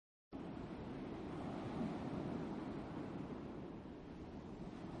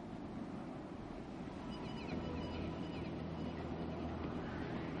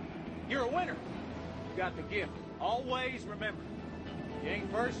You're a winner. You got the gift. Always remember, you ain't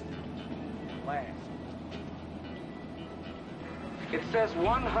first, last. It says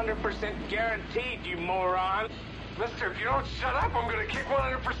 100% guaranteed, you moron. Mister, if you don't shut up, I'm gonna kick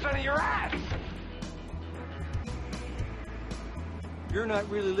 100% of your ass. You're not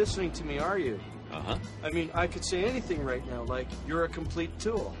really listening to me, are you? Uh-huh. I mean, I could say anything right now, like, you're a complete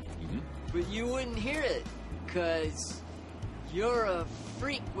tool. Mm-hmm. But you wouldn't hear it, 'cause you're a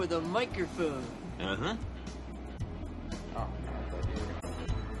freak with a microphone. Uh-huh. Oh.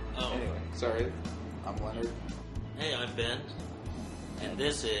 Anyway, sorry. I'm Leonard. Hey, I'm Ben. And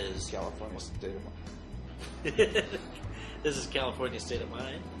this is California State of Mind. This is California State of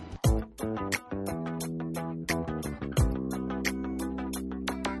Mind.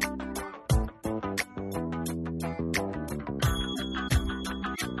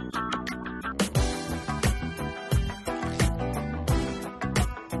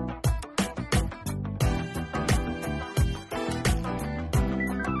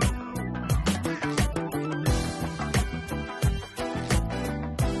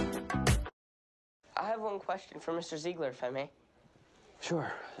 I have one question for Mr. Ziegler, if I may.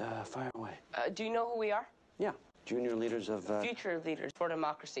 Sure, fire away. Do you know who we are? Yeah, junior leaders of... Future leaders for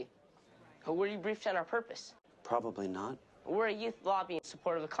democracy. Were you briefed on our purpose? Probably not. We're a youth lobby in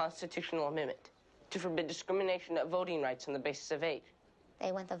support of a constitutional amendment to forbid discrimination of voting rights on the basis of age.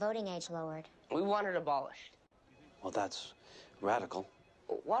 They want the voting age lowered. We want it abolished. Well, that's radical.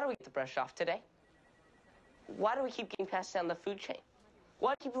 Why do we get the brush off today? Why do we keep getting passed down the food chain?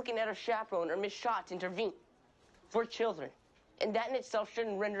 Why do we keep looking at our chaperone or Miss Shaw to intervene? We're children, and that in itself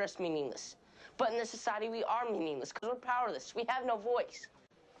shouldn't render us meaningless. But in this society, we are meaningless because we're powerless. We have no voice.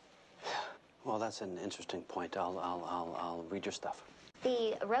 Well, that's an interesting point. I'll read your stuff.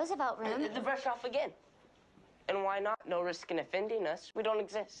 The Roosevelt Room. The brush off again. And why not? No risk in offending us. We don't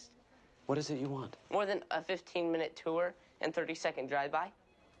exist. What is it you want? More than a 15-minute tour and 30-second drive-by.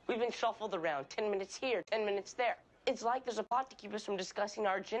 We've been shuffled around, 10 minutes here, 10 minutes there. It's like there's a plot to keep us from discussing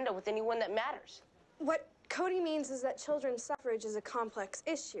our agenda with anyone that matters. What Cody means is that children's suffrage is a complex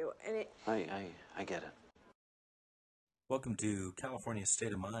issue, and it... I get it. Welcome to California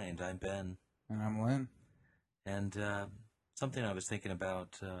State of Mind. I'm Ben. And I'm Lynn. And something I was thinking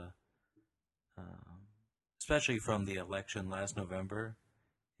about, especially from the election last November,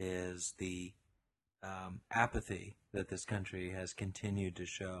 is the apathy that this country has continued to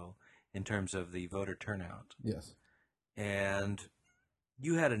show in terms of the voter turnout. Yes. And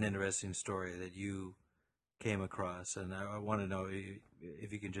you had an interesting story that you came across, and I want to know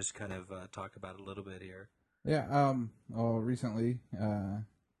if you can just kind of talk about it a little bit here. Yeah, well, recently,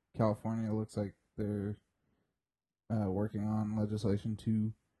 California looks like they're working on legislation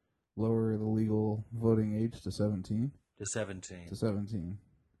to lower the legal voting age to 17. To 17. To 17.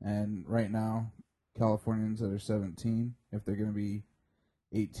 And right now, Californians that are 17, if they're going to be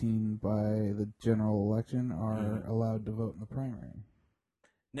 18 by the general election, are allowed to vote in the primary.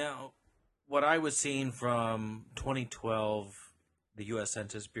 Now, what I was seeing from 2012, the U.S.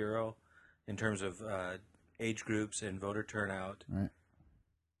 Census Bureau, in terms of age groups and voter turnout, right.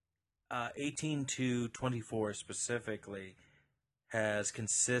 18 to 24 specifically has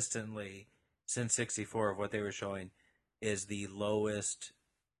consistently, since 64 of what they were showing, is the lowest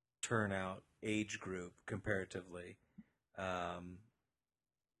turnout age group comparatively.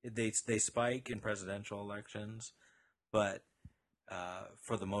 They spike in presidential elections, but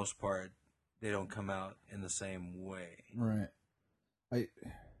for the most part, they don't come out in the same way. Right.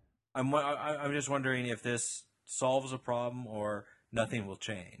 I'm just wondering if this solves a problem or nothing will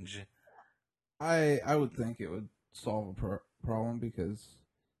change. I would think it would solve a problem because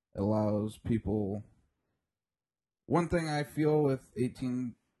it allows people. One thing I feel with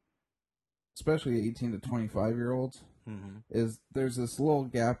 18, especially 18 to 25-year-olds, is there's this little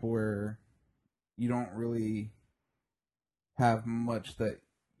gap where you don't really have much that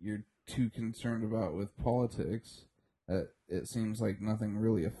you're too concerned about with politics. It seems like nothing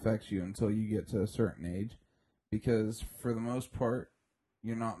really affects you until you get to a certain age, because for the most part,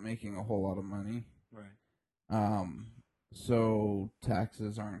 you're not making a whole lot of money. Right. So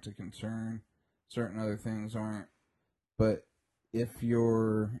taxes aren't a concern. Certain other things aren't. But if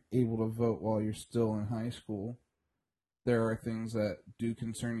you're able to vote while you're still in high school, there are things that do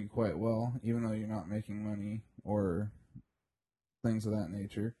concern you quite well, even though you're not making money or things of that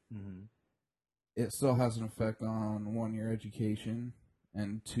nature. Mm-hmm. It still has an effect on, one, your education,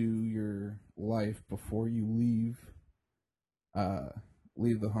 and two, your life before you leave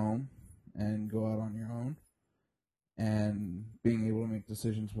the home and go out on your own, and being able to make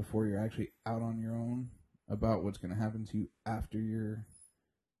decisions before you're actually out on your own about what's going to happen to you after you're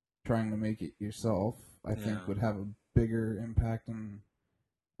trying to make it yourself, I think would have a bigger impact and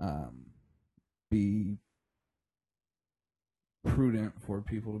be prudent for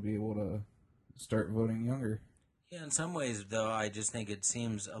people to be able to start voting younger. Yeah, in some ways, though, I just think it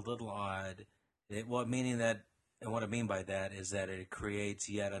seems a little odd. Meaning that, and what I mean by that is that it creates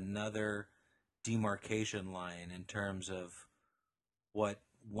yet another demarcation line in terms of what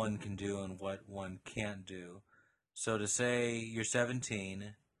one can do and what one can't do. So to say you're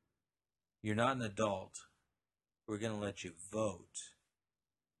 17, you're not an adult, we're going to let you vote.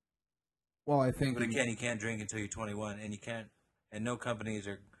 Well, I think... But again, you can't drink until you're 21, and you can't, and no companies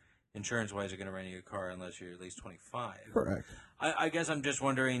are, insurance-wise, are going to rent you a car unless you're at least 25. Correct. I guess I'm just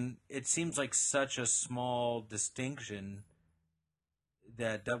wondering, it seems like such a small distinction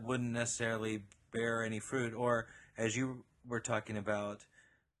that wouldn't necessarily bear any fruit, or, as you were talking about,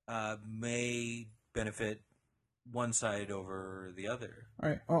 may benefit one side over the other. All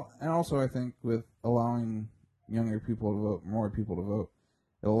right. Well, and also I think with allowing younger people to vote, more people to vote,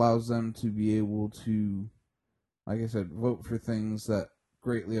 it allows them to be able to, like I said, vote for things that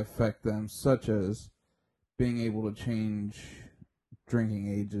greatly affect them, such as being able to change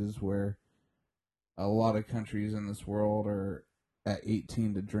drinking ages, where a lot of countries in this world are at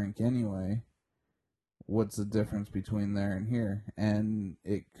 18 to drink anyway. What's the difference between there and here? And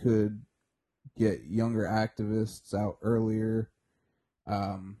it could get younger activists out earlier.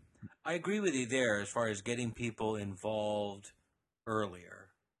 I agree with you there as far as getting people involved earlier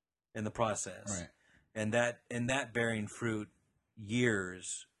in the process. Right. And that bearing fruit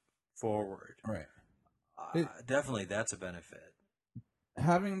years forward. Right. Definitely that's a benefit.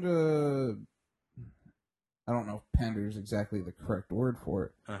 Having to, I don't know if pander is exactly the correct word for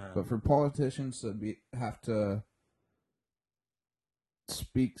it, but for politicians to have to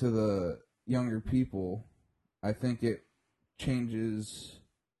speak to the younger people, I think it changes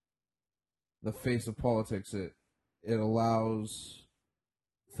the face of politics. It allows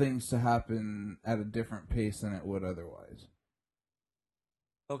things to happen at a different pace than it would otherwise.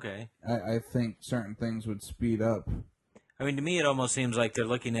 Okay. I think certain things would speed up. I mean, to me, it almost seems like they're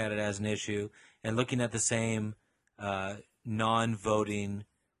looking at it as an issue and looking at the same non-voting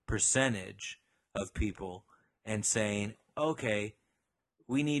percentage of people and saying, okay,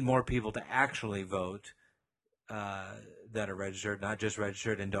 we need more people to actually vote that are registered, not just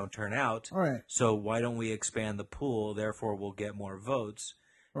registered and don't turn out. Right. So why don't we expand the pool? Therefore, we'll get more votes.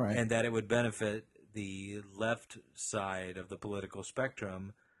 Right. And that it would benefit the left side of the political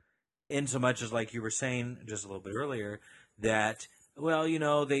spectrum, in so much as, like you were saying just a little bit earlier, that, well, you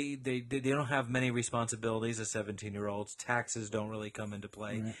know, they don't have many responsibilities as 17-year-olds. Taxes don't really come into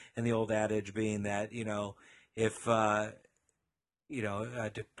play. Right. And the old adage being that, you know, if, to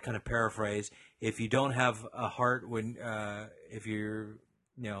kind of paraphrase, if you don't have a heart when, if you're,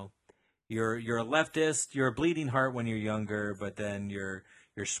 you know, you're a leftist, you're a bleeding heart when you're younger, but then you're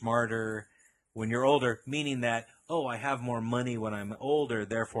smarter when you're older, meaning that, oh, I have more money when I'm older,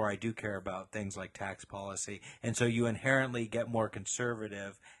 therefore I do care about things like tax policy. And so you inherently get more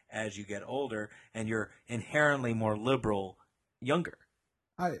conservative as you get older, and you're inherently more liberal younger.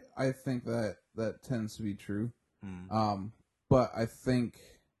 I think that tends to be true. But I think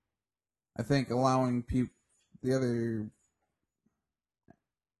allowing people,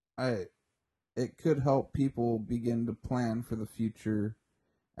 it could help people begin to plan for the future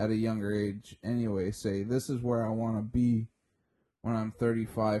at a younger age anyway. Say, this is where I want to be when I'm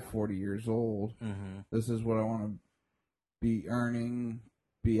 35, 40 years old. Mm-hmm. This is what I want to be earning,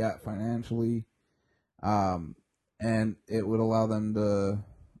 be at financially. And it would allow them to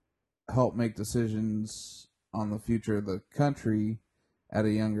help make decisions on the future of the country at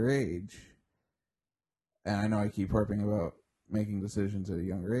a younger age. And I know I keep harping about making decisions at a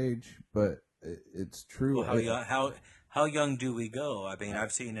younger age, but it's true. Well, how young do we go? I mean,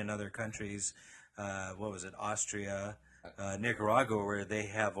 I've seen in other countries, what was it, Austria, Nicaragua, where they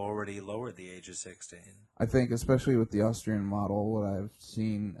have already lowered the age of 16. I think, especially with the Austrian model, what I've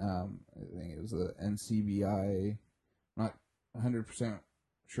seen, I think it was the NCBI, not 100%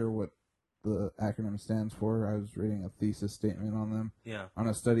 sure what the acronym stands for. I was reading a thesis statement on them. Yeah. On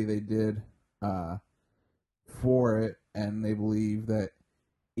a study they did for it, and they believe that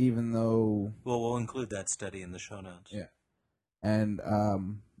even though... Well, we'll include that study in the show notes. Yeah. And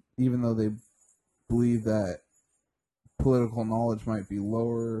even though they believe that political knowledge might be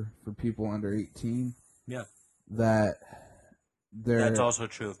lower for people under 18, yeah, that's also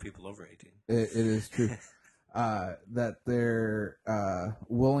true of people over 18. It is true. That their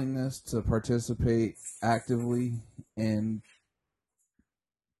willingness to participate actively in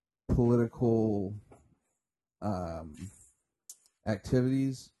political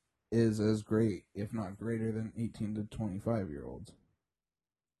activities is as great, if not greater, than 18 to 25-year-olds.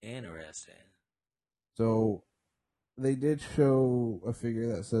 Interesting. So they did show a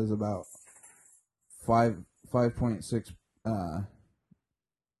figure that says about 5.6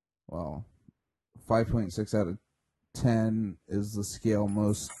 5.6 out of 10 is the scale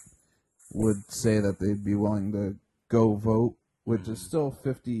most would say that they'd be willing to go vote, which is still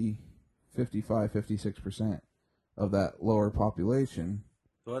 56% of that lower population.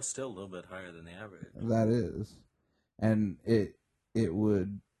 So it's still a little bit higher than the average. That is. And it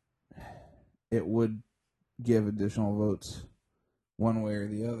would give additional votes one way or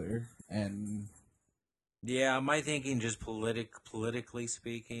the other. And yeah, my thinking, just politically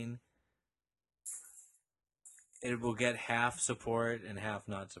speaking, it will get half support and half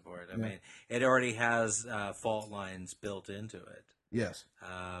not support. I mean, it already has fault lines built into it. Yes.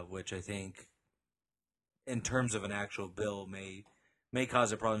 Which I think, in terms of an actual bill, may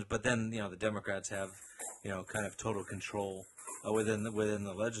cause a problem. But then, the Democrats have, kind of total control within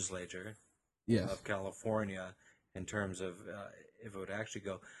the legislature of California in terms of if it would actually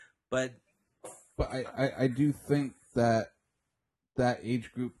go. But I do think that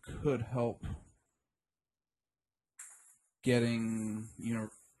age group could help getting,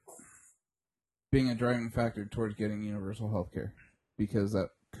 being a driving factor towards getting universal health care, because that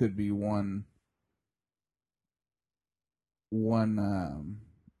could be one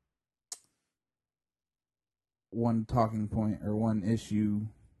talking point or one issue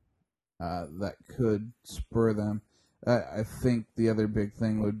that could spur them. I think the other big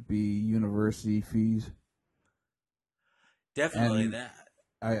thing would be university fees. Definitely and that.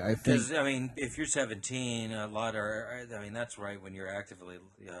 I think, because if you're 17, a lot are. That's right when you're actively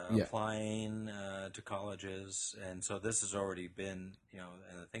applying to colleges, and so this has already been, in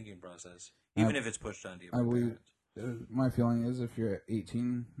the thinking process, even if it's pushed onto you. I believe my feeling is if you're at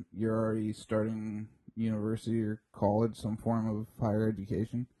 18, you're already starting university or college, some form of higher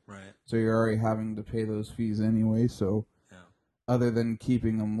education. Right. So you're already having to pay those fees anyway. So other than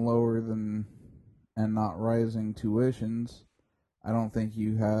keeping them lower and not rising tuitions, I don't think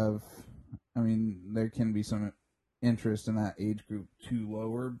you have. There can be some interest in that age group to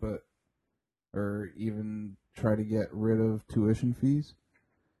lower, or even try to get rid of tuition fees.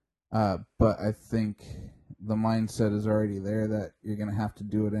 But I think the mindset is already there that you're going to have to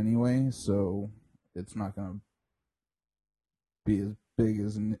do it anyway, so it's not going to be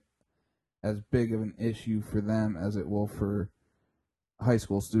as big of an issue for them as it will for high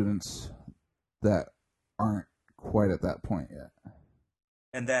school students that aren't quite at that point yet.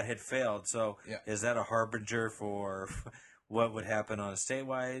 And that had failed. So is that a harbinger for what would happen on a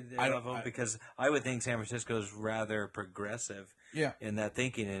statewide level? Because I would think San Francisco is rather progressive in that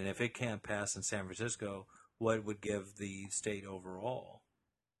thinking. And if it can't pass in San Francisco, what would give the state overall?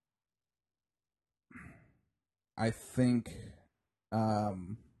 I think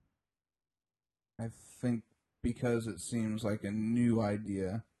because it seems like a new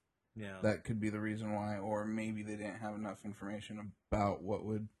idea, that could be the reason why, or maybe they didn't have enough information about what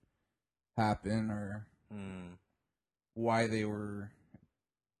would happen or why they were.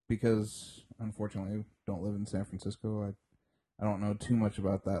 Because unfortunately, I don't live in San Francisco. I don't know too much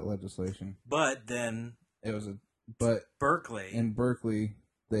about that legislation. But then Berkeley. In Berkeley,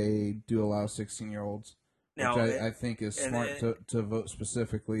 they do allow 16-year-olds, which I think is smart to vote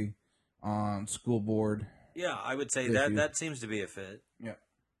specifically on school board. Yeah, I would say that seems to be a fit. Yeah.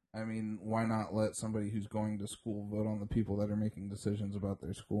 Why not let somebody who's going to school vote on the people that are making decisions about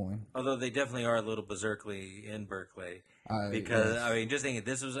their schooling? Although they definitely are a little berserkly in Berkeley. Because, just thinking,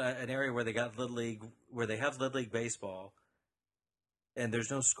 this was an area where they got Little League, where they have Little League baseball, and there's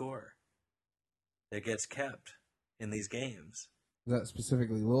no score that gets kept in these games. Is that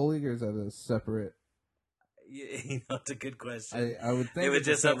specifically Little League, or is that a separate? It's a good question. I would think it was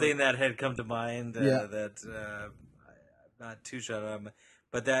just something that had come to mind that I'm not too sure on,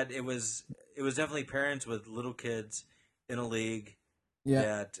 but that it was definitely parents with little kids in a league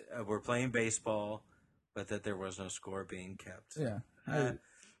that were playing baseball, but that there was no score being kept. Yeah.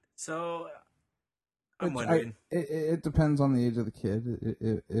 So I'm wondering. It depends on the age of the kid.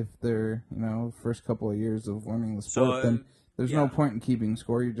 If they're first couple of years of learning the sport, then there's no point in keeping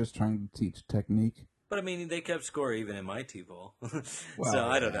score. You're just trying to teach technique. But they kept score even in my T-ball. Well, so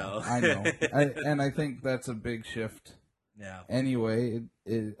I don't know. I know. And I think that's a big shift. Yeah. Anyway,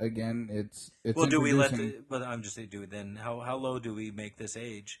 it's well, do we let? But I'm just saying, then how low do we make this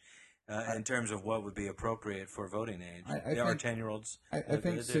age in terms of what would be appropriate for voting age? There are 10-year-olds. I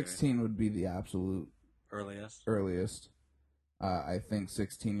think 16 would be the absolute earliest. I think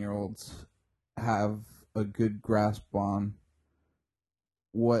 16-year-olds have a good grasp on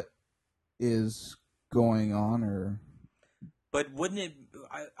what is going on, or... But wouldn't it...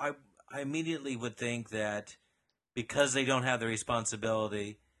 I immediately would think that because they don't have the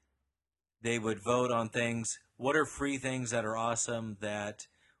responsibility, they would vote on things. What are free things that are awesome that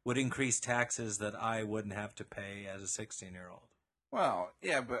would increase taxes that I wouldn't have to pay as a 16-year-old? Well,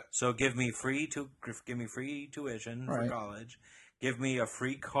 yeah, but... So give me free tuition for college. Give me a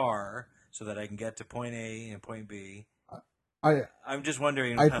free car so that I can get to point A and point B. I'm just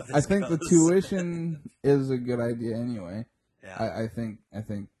wondering how this I think goes. the tuition is a good idea anyway. Yeah. I think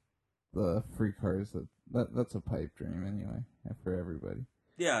the free cars, that's a pipe dream anyway for everybody.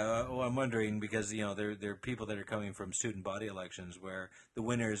 Yeah, well, I'm wondering because there are people that are coming from student body elections where the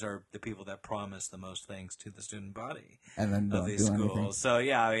winners are the people that promise the most things to the student body and then of these schools. So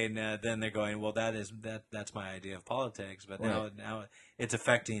yeah, I mean, then they're going, well, that's my idea of politics, but now it's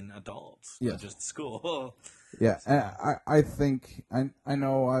affecting adults, not just the school. Yeah, and I think I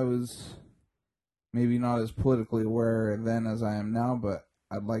know I was maybe not as politically aware then as I am now, but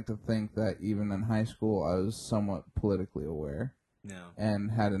I'd like to think that even in high school I was somewhat politically aware. Yeah.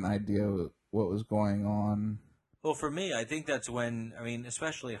 And had an idea of what was going on. Well, for me, I think that's when,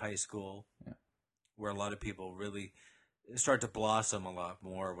 especially high school, where a lot of people really start to blossom a lot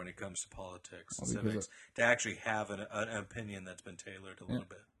more when it comes to politics and civics, to actually have an opinion that's been tailored a little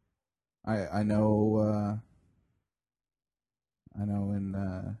bit. I know in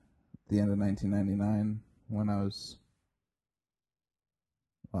the end of 1999, when I was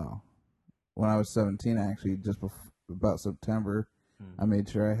 17, actually, just about September, I made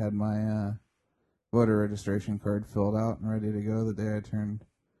sure I had my voter registration card filled out and ready to go the day I turned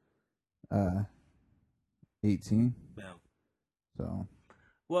 18. Yeah. So.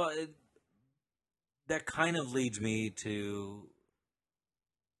 Well, that kind of leads me to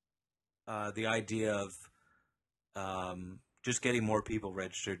the idea of just getting more people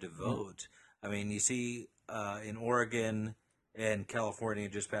registered to vote. I mean, you see in Oregon and California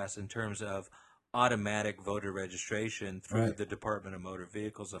just passed in terms of automatic voter registration through the Department of Motor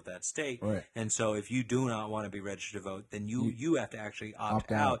Vehicles of that state. Right. And so if you do not want to be registered to vote, then you have to actually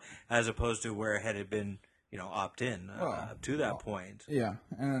opt out, as opposed to where it had been, opt in up to that point. Yeah.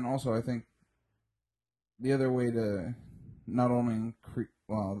 And then also I think the other way to not only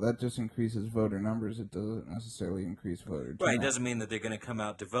that just increases voter numbers, it doesn't necessarily increase voter turnout. Right. It doesn't mean that they're going to come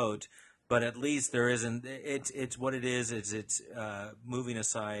out to vote. But at least there isn't. It's what it is. It's moving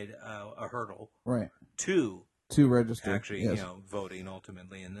aside a hurdle, right, to register. Actually, yes. Voting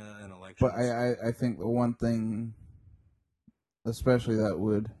ultimately in elections. But I think the one thing, especially that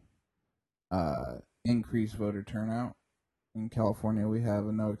would increase voter turnout in California, we have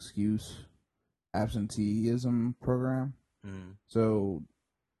a no excuse absenteeism program. Mm. So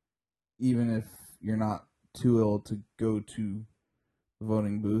even if you're not too ill to go to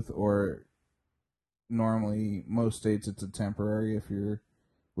voting booth, or normally most states it's a temporary if you're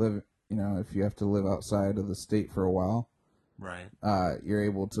if you have to live outside of the state for a while, right, you're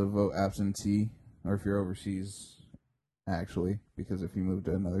able to vote absentee, or if you're overseas, actually, because if you move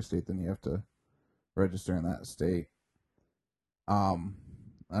to another state then you have to register in that state, but I'm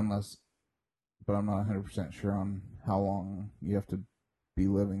not 100% sure on how long you have to be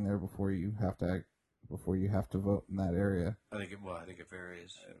living there before you have to vote in that area. I think it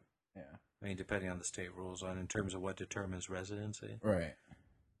varies. Yeah. I mean, depending on the state rules in terms of what determines residency. Right.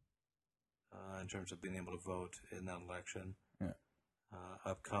 In terms of being able to vote in that election. Yeah.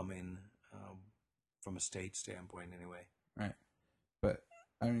 Upcoming, from a state standpoint, anyway. Right. But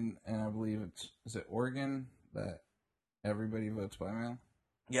I mean, and I believe is it Oregon that everybody votes by mail?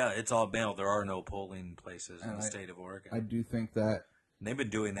 Yeah, it's all mail. There are no polling places in the state of Oregon. I do think that. And they've been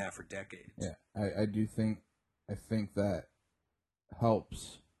doing that for decades. Yeah, I think that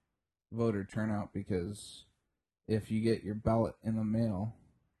helps voter turnout, because if you get your ballot in the mail,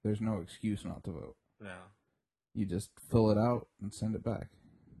 there's no excuse not to vote. Yeah. You just fill it out and send it back.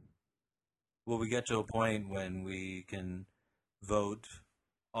 Will we get to a point when we can vote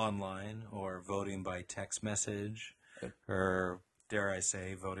online, or voting by text message, or dare I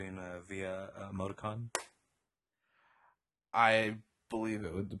say, voting via emoticon? I believe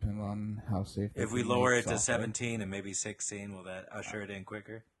it would depend on how safe. If we lower it to 17 and maybe 16, will that usher it in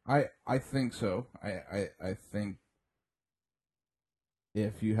quicker? I think so. I think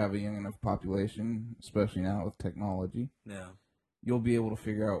if you have a young enough population, especially now with technology, you'll be able to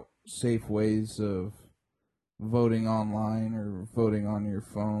figure out safe ways of voting online or voting on your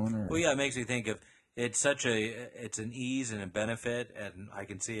phone. Or... Well, yeah, it makes me think of it's an ease and a benefit, and I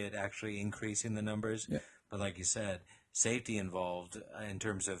can see it actually increasing the numbers. Yeah. But like you said, safety involved in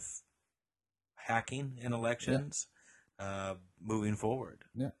terms of hacking in elections moving forward.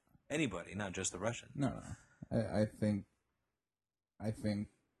 Yeah. anybody, not just the Russian. No. I think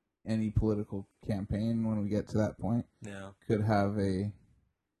any political campaign, when we get to that point, could have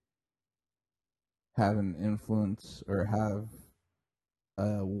an influence or have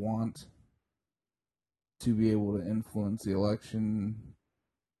a want to be able to influence the election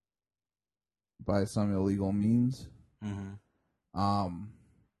by some illegal means. Mm-hmm.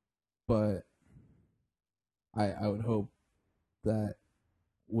 But I would hope that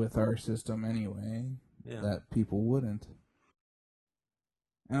with our system anyway, that people wouldn't.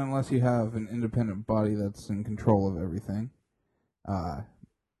 And unless you have an independent body that's in control of everything,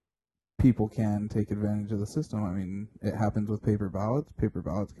 people can take advantage of the system. I mean, it happens with paper ballots. Paper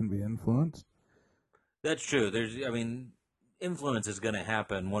ballots can be influenced. That's true. Influence is going to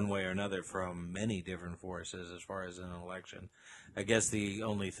happen one way or another from many different forces as far as an election. I guess the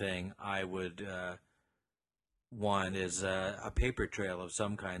only thing I would want is a paper trail of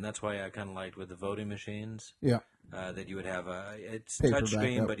some kind. That's why I kind of liked with the voting machines. Yeah. That you would have it's paper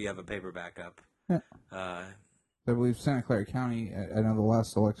touchscreen, backup. but you have a paper backup. Yeah. I believe Santa Clara County, I know the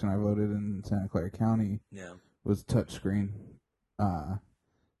last election I voted in Santa Clara County was touchscreen.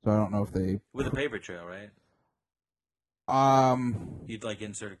 So I don't know if they... With a paper trail, right? You'd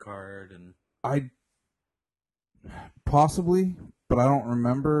insert a card and... Possibly, but I don't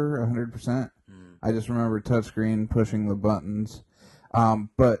remember 100%. I just remember touchscreen, pushing the buttons.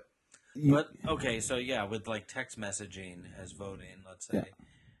 But okay, so with text messaging as voting, let's say,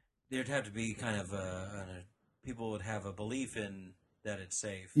 there'd have to be kind of people would have a belief in that it's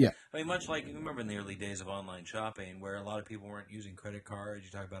safe. Yeah. I mean, much like, you remember in the early days of online shopping where a lot of people weren't using credit cards,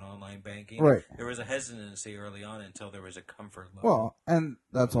 you talk about online banking. Right. There was a hesitancy early on until there was a comfort level. Well, and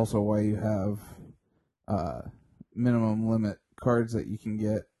that's also why you have minimum limit cards that you can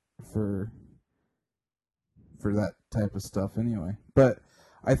get for that type of stuff anyway. But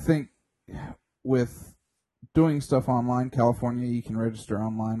I think with doing stuff online, California, you can register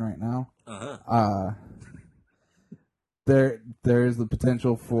online right now. There is the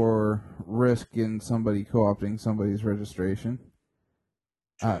potential for risk in somebody co-opting somebody's registration.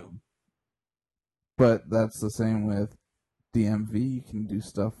 But that's the same with DMV. You can do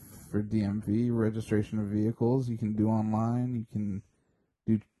stuff for DMV, registration of vehicles. You can do online. You can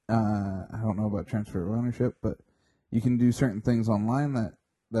do, I don't know about transfer of ownership, but you can do certain things online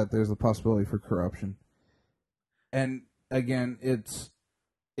that there's a possibility for corruption. And again, it's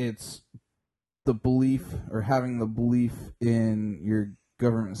the belief or having the belief in your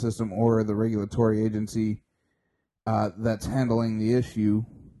government system or the regulatory agency that's handling the issue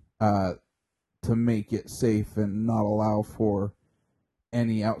to make it safe and not allow for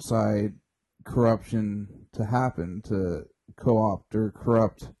any outside corruption to happen to co-opt or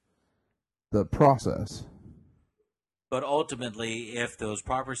corrupt the process. But ultimately, if those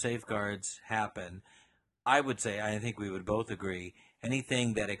proper safeguards happen, I would say, I think we would both agree,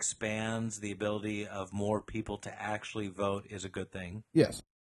 anything that expands the ability of more people to actually vote is a good thing. Yes.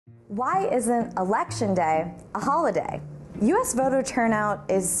 Why isn't Election Day a holiday? U.S. voter turnout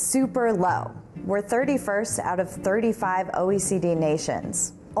is super low. We're 31st out of 35 OECD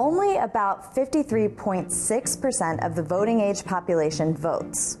nations. Only about 53.6% of the voting age population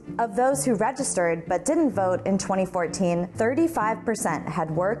votes. Of those who registered but didn't vote in 2014, 35% had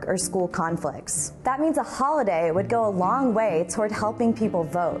work or school conflicts. That means a holiday would go a long way toward helping people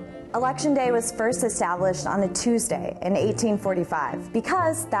vote. Election Day was first established on a Tuesday in 1845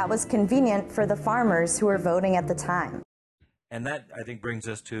 because that was convenient for the farmers who were voting at the time. And that, I think, brings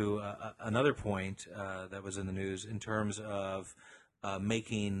us to another point that was in the news in terms of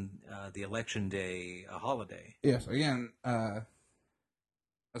making the Election Day a holiday. Yes, again,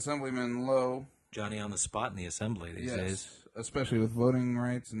 Assemblyman Lowe. Johnny on the spot in the Assembly these days. Especially with voting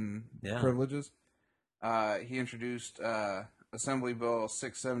rights and privileges. He introduced Assembly Bill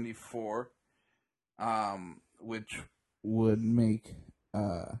 674, which would make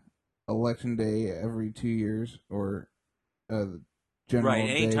Election Day every 2 years, or general right.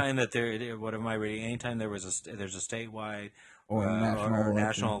 Anytime day. That there, what am I reading? Anytime there's a statewide or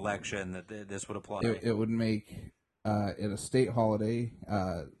national election, that this would apply. It would make it a state holiday.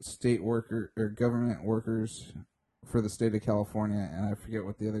 State worker or government workers for the state of California, and I forget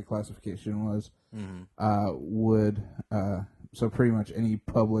what the other classification was. Would so pretty much any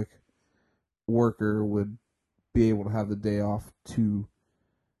public worker would be able to have the day off to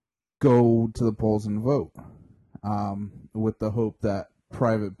go to the polls and vote, with the hope that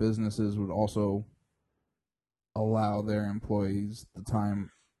private businesses would also allow their employees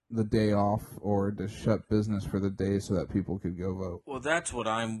the day off, or to shut business for the day so that people could go vote. Well, that's what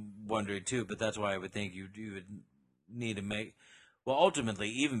I'm wondering too, but that's why I would think you would need to make, Well, ultimately,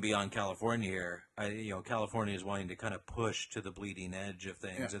 even beyond California here, California is wanting to kind of push to the bleeding edge of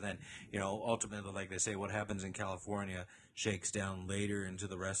things. And then, ultimately, like they say, what happens in California shakes down later into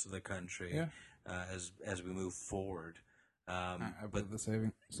the rest of the country as we move forward. I believe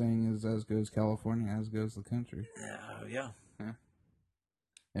the saying is, as goes California, as goes the country. Yeah.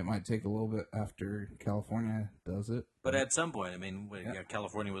 It might take a little bit after California does it. But at some point, I mean,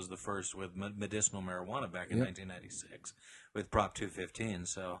 California was the first with medicinal marijuana back in 1996 with Prop 215.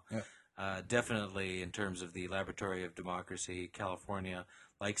 So definitely in terms of the laboratory of democracy, California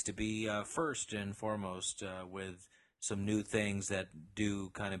likes to be first and foremost with some new things that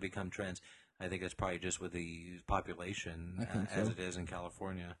do kind of become trends. I think that's probably just with the population as it is in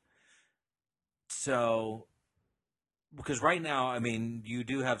California. So... Because right now, I mean, you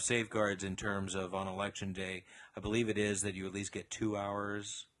do have safeguards in terms of on Election Day. I believe it is that you at least get 2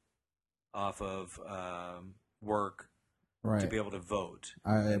 hours off of work to be able to vote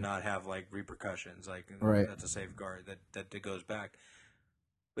and not have, like, repercussions. Like, that's a safeguard that goes back.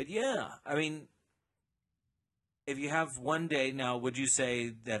 But, yeah, I mean, if you have one day, now, would you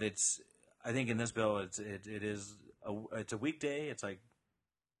say that it's, I think in this bill, it's a weekday. It's like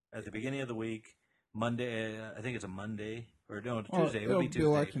at the beginning of the week. Monday, I think it's a Monday, or no, Tuesday. It would be Tuesday.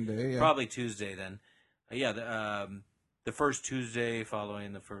 Election Day, Probably Tuesday then. The first Tuesday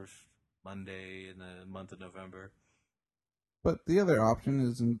following the first Monday in the month of November. But the other option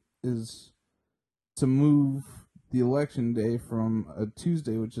is to move the Election Day from a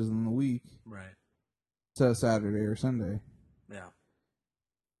Tuesday, which is in the week, to a Saturday or Sunday. Yeah.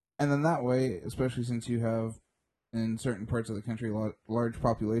 And then that way, especially since you have in certain parts of the country, large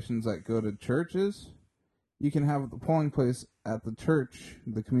populations that go to churches, you can have the polling place at the church,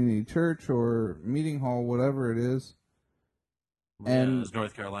 the community church or meeting hall, whatever it is. And as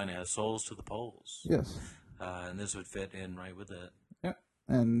North Carolina has souls to the polls. Yes. And this would fit in right with it. Yeah.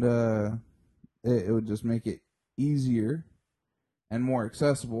 And it would just make it easier and more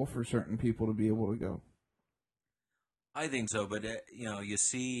accessible for certain people to be able to go. I think so, but you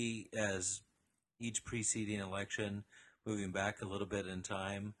see as each preceding election, moving back a little bit in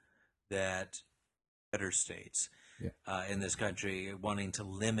time, that better states in this country wanting to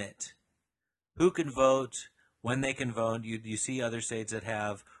limit who can vote, when they can vote. You see other states that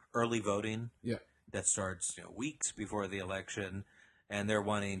have early voting that starts weeks before the election, and they're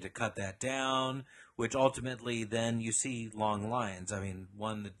wanting to cut that down, which ultimately then you see long lines. I mean,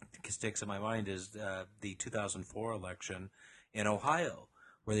 one that sticks in my mind is the 2004 election in Ohio,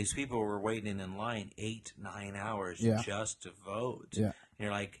 where these people were waiting in line 8-9 hours just to vote. Yeah. And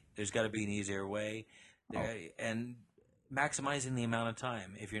you're like, there's got to be an easier way. And maximizing the amount of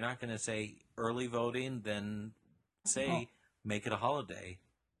time. If you're not going to say early voting, then make it a holiday.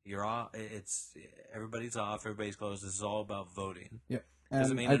 You're off. Everybody's off. Everybody's closed. This is all about voting. Yeah.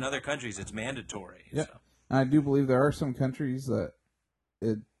 Because, in other countries, it's mandatory. Yeah. So. And I do believe there are some countries that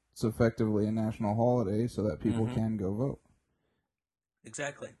it's effectively a national holiday so that people can go vote.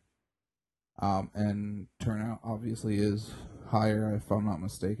 Exactly. And turnout obviously is higher, if I'm not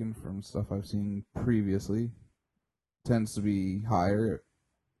mistaken, from stuff I've seen previously. Tends to be higher,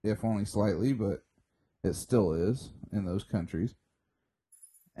 if only slightly, but it still is in those countries.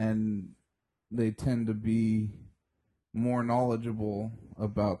 And they tend to be more knowledgeable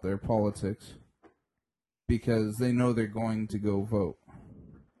about their politics because they know they're going to go vote.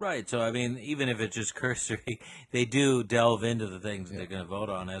 Right. So, even if it's just cursory, they do delve into the things that they're going to vote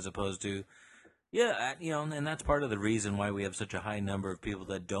on, as opposed to, and that's part of the reason why we have such a high number of people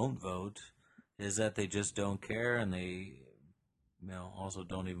that don't vote, is that they just don't care, and they, also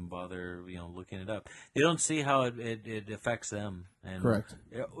don't even bother, looking it up. They don't see how it affects them. And, correct.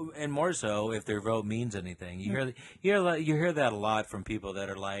 And more so if their vote means anything. You hear that a lot from people that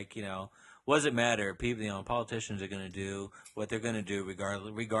are like, what does it matter? People, politicians are going to do what they're going to do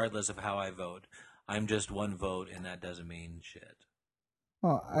regardless of how I vote. I'm just one vote, and that doesn't mean shit.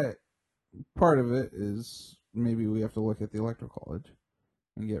 Well, part of it is maybe we have to look at the Electoral College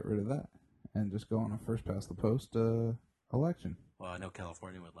and get rid of that and just go on a first past the post election. Well, I know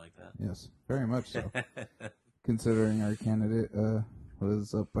California would like that. Yes, very much so. Considering our candidate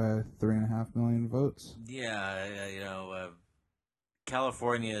was up by 3.5 million votes. Yeah,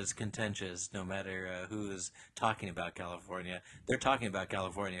 California is contentious no matter who is talking about California. They're talking about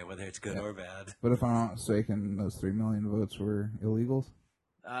California, whether it's good or bad. But if I'm not mistaken, those 3 million votes were illegals?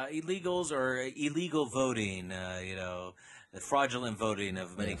 Illegals or illegal voting, the fraudulent voting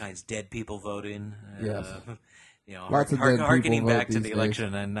of many kinds, dead people voting. Yes. Lots of dead people harkening back to the days. election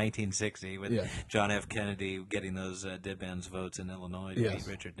in 1960 with John F. Kennedy getting those dead man's votes in Illinois to beat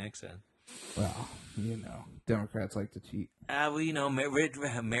Richard Nixon. Well, Democrats like to cheat.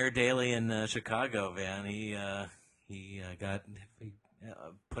 Mayor Daley in Chicago, man, he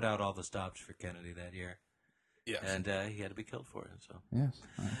put out all the stops for Kennedy that year. Yes. And he had to be killed for it. So yes,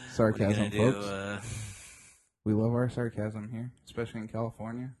 sarcasm, folks. Do, we love our sarcasm here, especially in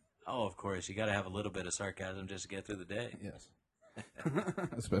California. Oh, of course, you got to have a little bit of sarcasm just to get through the day. Yes,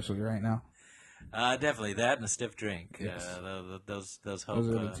 especially right now. Definitely that and a stiff drink. Yes. Those are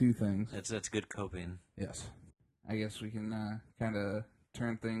the two things. That's good coping. Yes, I guess we can kind of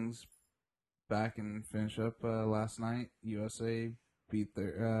turn things back and finish up. Last night, USA beat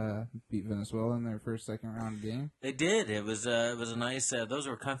Venezuela in their second round game. They did. It was a nice. Those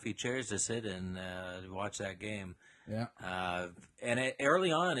were comfy chairs to sit in to watch that game. Yeah.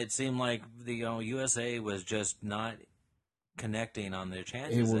 Early on, it seemed like the USA was just not connecting on their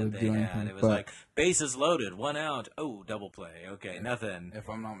chances that they had. It was like bases loaded, 1 out. Oh, double play. Okay, nothing. If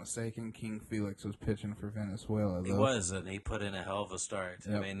I'm not mistaken, King Felix was pitching for Venezuela. He was, and he put in a hell of a start.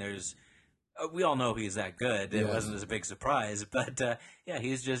 Yep. I mean, we all know he's that good. It wasn't as a big surprise, but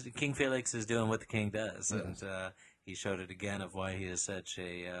he's just King Felix is doing what the king does, and he showed it again of why he is such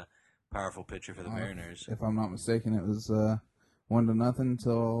a powerful pitcher for the Mariners. If I'm not mistaken, it was 1-0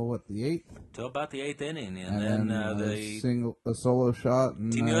 until the 8th? Till about the 8th inning, and then a solo shot.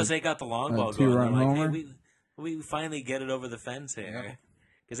 And, Team USA got the long ball going. Two-run homer. Hey, we finally get it over the fence here.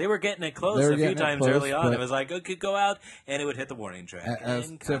 Because they were getting it close a few times early on. It was like, it could go out, and it would hit the warning track.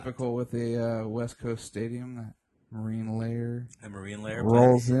 As typical with a West Coast stadium, that Marine Layer. The Marine Layer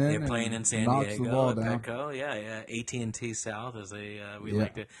rolls in. They're playing in San Diego at Petco. Yeah. AT&T South, as we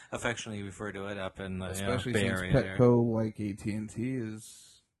like to affectionately refer to it up in the especially Bay since Area Petco, like AT&T,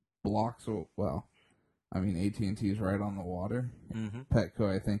 is blocks. Well, I mean AT&T is right on the water. Mm-hmm.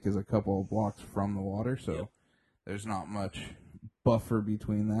 Petco, I think, is a couple of blocks from the water, so there's not much buffer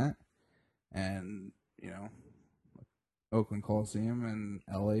between that. And Oakland Coliseum and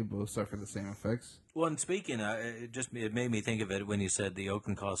LA both suffer the same effects. Well, and speaking, it made me think of it when you said the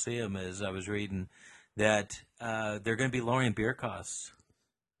Oakland Coliseum. As I was reading that they're going to be lowering beer costs.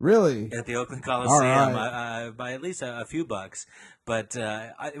 Really? At the Oakland Coliseum, right. by at least a few bucks. But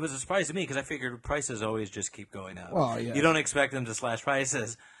it was a surprise to me because I figured prices always just keep going up. Well, yeah. You don't expect them to slash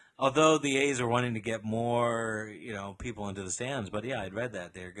prices. Although the A's are wanting to get more, people into the stands, but I'd read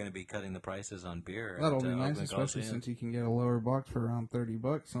that they're going to be cutting the prices on beer. That'll be nice, especially since you can get a lower box for around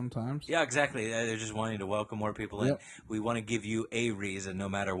 $30 sometimes. Yeah, exactly. They're just wanting to welcome more people in. We want to give you a reason, no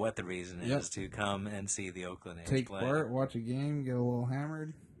matter what the reason is, to come and see the Oakland A's take play. part, watch a game, get a little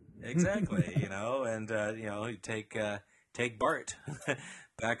hammered. Exactly, and take Bart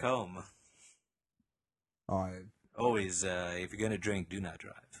back home. Always, if you're going to drink, do not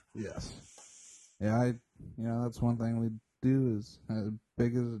drive. Yes. Yeah, that's one thing we do is, as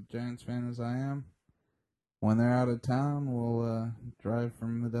big as a Giants fan as I am, when they're out of town, we'll drive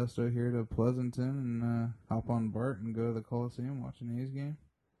from Modesto here to Pleasanton and hop on Bart and go to the Coliseum, watch an A's game.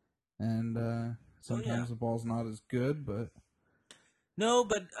 And sometimes the ball's not as good, but... No,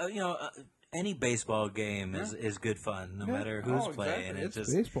 but, any baseball game is good fun, no matter who's playing. Exactly. It's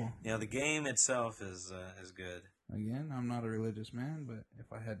just baseball. The game itself is good. Again, I'm not a religious man, but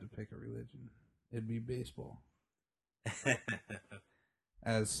if I had to pick a religion, it'd be baseball.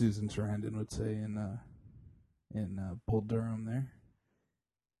 As Susan Sarandon would say in Bull Durham there.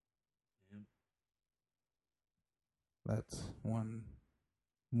 That's one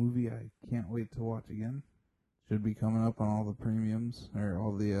movie I can't wait to watch again. Should be coming up on all the premiums or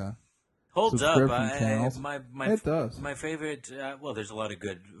all the holds up. Channels. It does. My favorite. There's a lot of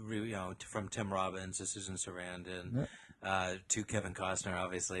good. From Tim Robbins to Susan Sarandon to Kevin Costner,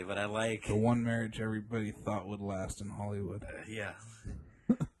 obviously. But I like The One Marriage Everybody Thought Would Last in Hollywood.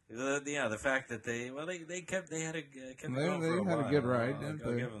 The fact that they had a good ride.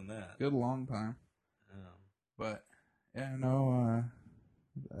 I'll give them that. Good long time. But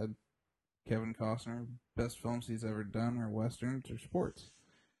Kevin Costner, best films he's ever done are westerns or sports,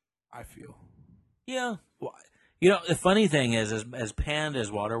 I feel. Yeah. Well, the funny thing is, as panned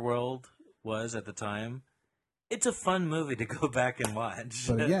as Waterworld was at the time, it's a fun movie to go back and watch.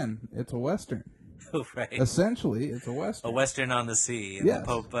 But again, it's a western. Right. Essentially, it's a western. A western on the sea. Yes.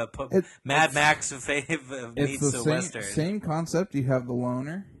 Mad Max meets a western. Same concept. You have the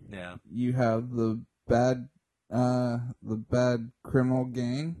loner. Yeah. You have the bad criminal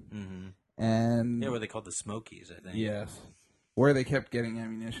gang. Mm-hmm. And where they called the Smokies, I think. Yes. Where they kept getting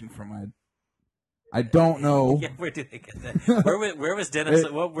ammunition from, I don't know. Yeah, where did they get that? Where was Dennis?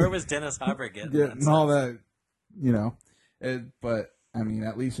 Where was Dennis Hopper getting all that? But I mean,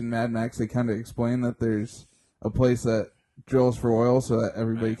 at least in Mad Max, they kind of explain that there's a place that drills for oil so that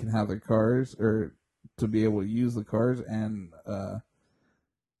everybody can have their cars or to be able to use the cars, and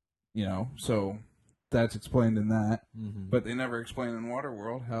so that's explained in that. Mm-hmm. But they never explain in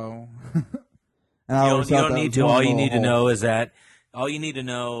Waterworld how. You don't need to. All you need to know is that all you need to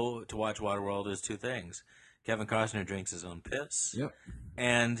know to watch Waterworld is two things: Kevin Costner drinks his own piss. Yep.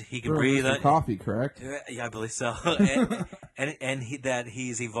 And he can For breathe. Mr. Coffee, correct? Yeah, I believe so. and that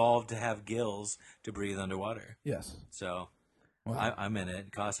he's evolved to have gills to breathe underwater. Yes. So Wow. I'm in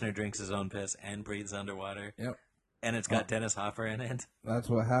it. Costner drinks his own piss and breathes underwater. Yep. And it's got Dennis Hopper in it. That's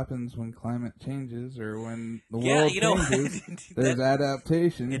what happens when climate changes or when the world changes. There's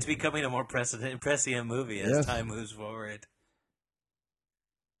adaptation. It's becoming a more prescient movie as time moves forward.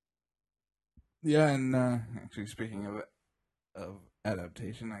 Yeah, and actually, speaking of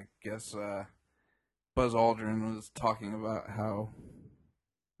adaptation, I guess Buzz Aldrin was talking about how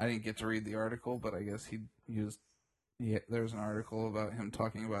I didn't get to read the article, but I guess there was an article about him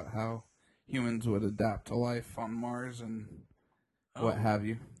talking about how humans would adapt to life on Mars and what have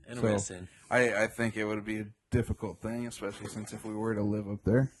you. Interesting. So I think it would be a difficult thing, especially since if we were to live up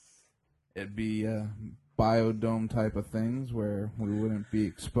there, it'd be biodome type of things where we wouldn't be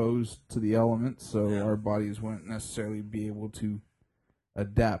exposed to the elements, so our bodies wouldn't necessarily be able to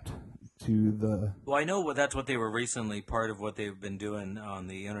adapt to the... Well, I know that's what they were recently, part of what they've been doing on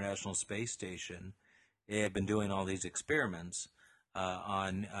the International Space Station. They had been doing all these experiments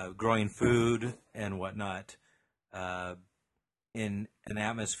on growing food and whatnot in an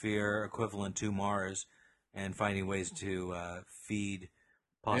atmosphere equivalent to Mars and finding ways to feed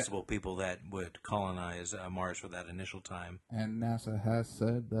possible people that would colonize Mars for that initial time. And NASA has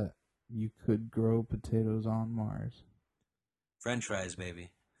said that you could grow potatoes on Mars. French fries,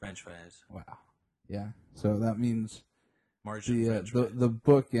 baby. French fries. Wow. Yeah. So that means the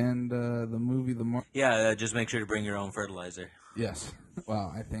book and the movie, just make sure to bring your own fertilizer. Yes.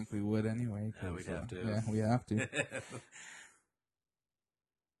 Well, I think we would anyway. We'd have to. Yeah, we have to.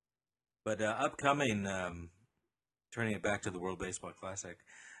 But upcoming, turning it back to the World Baseball Classic,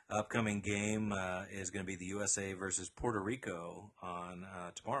 upcoming game is going to be the USA versus Puerto Rico on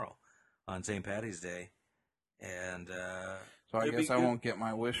tomorrow, on St. Patty's Day, and so I guess I won't get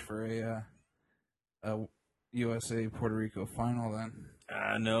my wish for a USA Puerto Rico final then.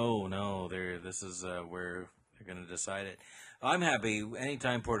 No, this is where they're going to decide it. I'm happy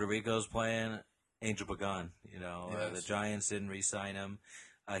anytime Puerto Rico's playing. Angel Pagan, the Giants didn't re-sign him.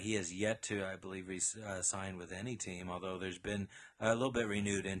 He has yet to, I believe, sign with any team, although there's been a little bit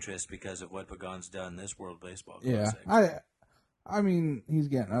renewed interest because of what Pagan's done this World Baseball Classic. Yeah, I mean, he's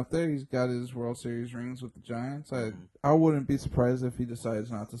getting up there. He's got his World Series rings with the Giants. I wouldn't be surprised if he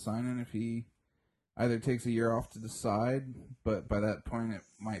decides not to sign him, if he either takes a year off to decide, but by that point it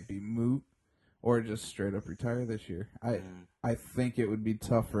might be moot, or just straight up retire this year. I think it would be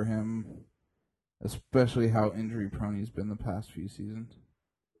tough for him, especially how injury prone he's been the past few seasons.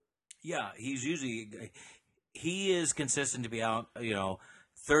 Yeah, he is consistent to be out,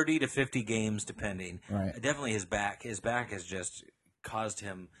 30 to 50 games depending. Right. Definitely his back has just caused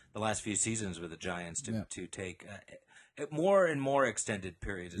him the last few seasons with the Giants to take more and more extended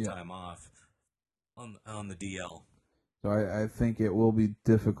periods of time off on the DL. So I think it will be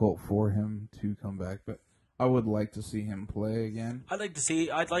difficult for him to come back, but I would like to see him play again. I'd like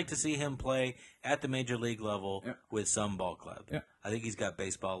to see him play at the major league level with some ball club. Yeah. I think he's got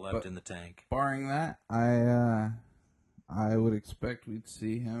baseball left in the tank. Barring that, I would expect we'd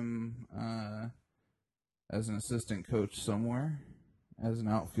see him as an assistant coach somewhere, as an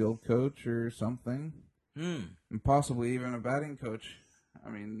outfield coach or something, and possibly even a batting coach. I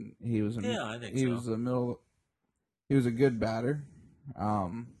mean, he was he was a good batter.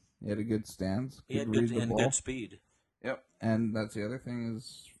 He had a good stance. He had good speed. Yep, and that's the other thing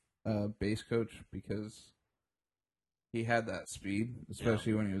is base coach, because he had that speed,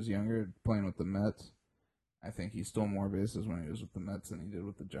 especially when he was younger, playing with the Mets. I think he stole more bases when he was with the Mets than he did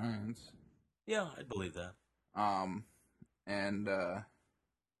with the Giants. Yeah, I believe that.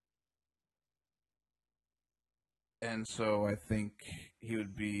 And so I think he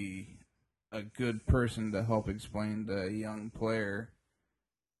would be a good person to help explain to a young player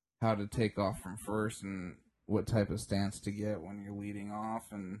how to take off from first and what type of stance to get when you're leading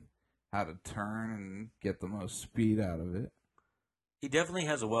off and how to turn and get the most speed out of it. He definitely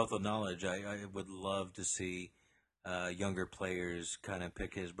has a wealth of knowledge. I would love to see younger players kind of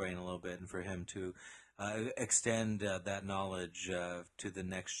pick his brain a little bit and for him to extend that knowledge to the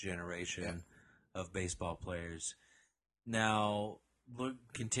next generation of baseball players. Now,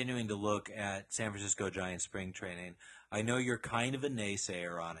 continuing to look at San Francisco Giants spring training, I know you're kind of a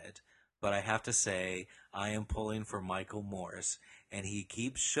naysayer on it, but I have to say I am pulling for Michael Morse, and he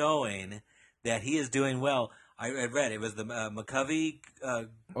keeps showing that he is doing well. I read it was the McCovey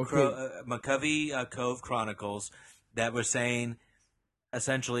Cove Chronicles that were saying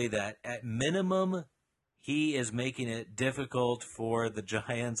essentially that at minimum he is making it difficult for the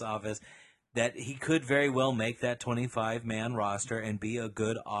Giants office, that he could very well make that 25-man roster and be a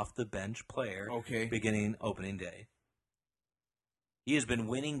good off-the-bench player beginning opening day. He has been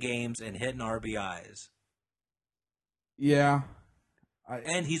winning games and hitting RBIs. Yeah.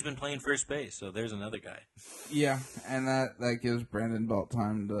 And he's been playing first base, so there's another guy. Yeah, and that gives Brandon Belt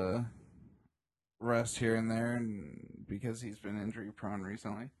time to rest here and there, and because he's been injury-prone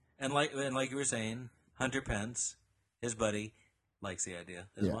recently. And like you were saying, Hunter Pence, his buddy, likes the idea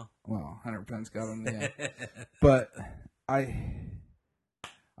as well. Well, Hunter Pence got him the But I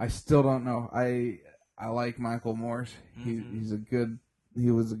still don't know. I like Michael Morse. He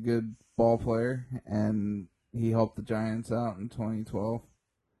was a good ball player, and he helped the Giants out in 2012.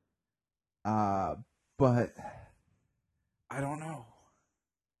 But I don't know.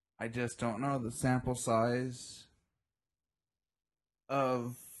 I just don't know the sample size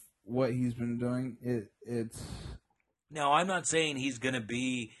of what he's been doing. It's Now, I'm not saying he's going to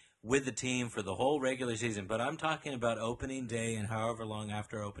be with the team for the whole regular season, but I'm talking about opening day and however long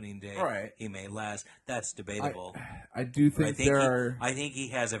after opening day he may last. That's debatable. I do think I think he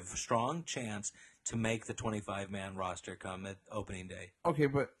has a strong chance to make the 25-man roster come at opening day. Okay,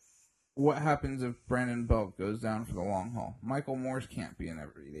 but what happens if Brandon Belt goes down for the long haul? Michael Morse can't be an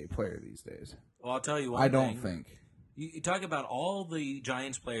everyday player these days. Well, I'll tell you one I thing. don't think. You talk about all the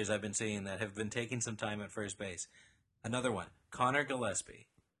Giants players I've been seeing that have been taking some time at first base. Another one, Connor Gillespie,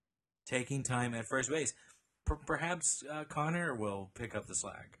 taking time at first base. Perhaps Connor will pick up the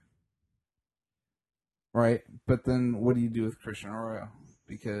slack. Right, but then what do you do with Christian Arroyo?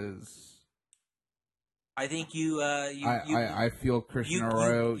 Because I think I feel Christian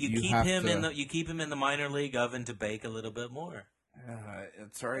Arroyo. You keep him in the minor league oven to bake a little bit more.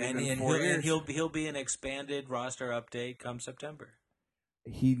 It's already been 4 years. And he'll be an expanded roster update come September.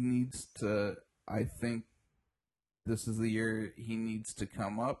 He needs to. I think this is the year he needs to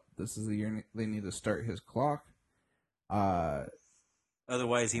come up. This is the year they need to start his clock.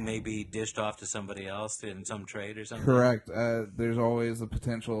 Otherwise, he may be dished off to somebody else in some trade or something. Correct. There's always the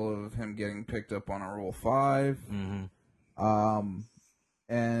potential of him getting picked up on a Rule 5. Mm-hmm.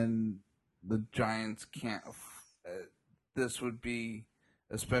 And the Giants can't. This would be,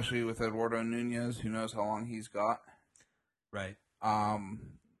 especially with Eduardo Nunez, who knows how long he's got. Right.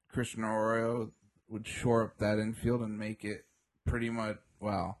 Christian Arroyo would shore up that infield and make it pretty much,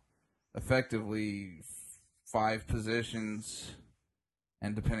 effectively 5 positions,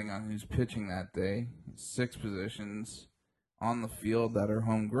 and depending on who's pitching that day, 6 positions on the field that are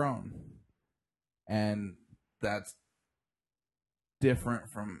homegrown. And that's different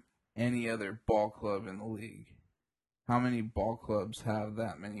from any other ball club in the league. How many ball clubs have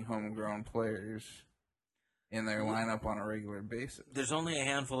that many homegrown players in their lineup on a regular basis? There's only a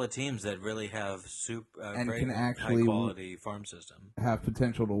handful of teams that really have and great, can actually high-quality farm system. Have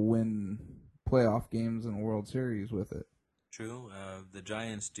potential to win playoff games and World Series with it. True. The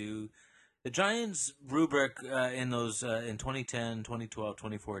Giants do. The Giants' rubric in 2010, 2012,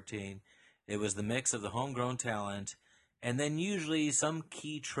 2014, it was the mix of the homegrown talent, and then usually some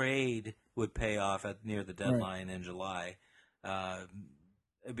key trade would pay off near the deadline in July. I'd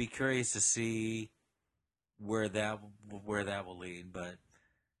be curious to see where that will lead, but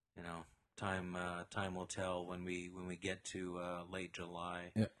time will tell when we get to late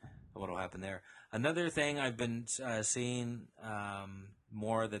July. Yeah. What will happen there? Another thing I've been seeing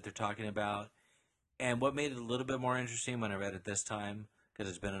more that they're talking about, and what made it a little bit more interesting when I read it this time, because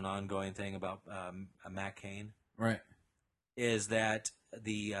it's been an ongoing thing about Matt Cain, right? Is that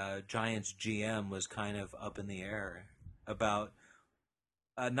the Giants GM was kind of up in the air about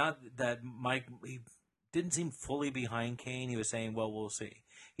not that Mike. He didn't seem fully behind Cain. He was saying, "Well, we'll see.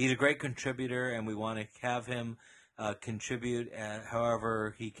 He's a great contributor, and we want to have him contribute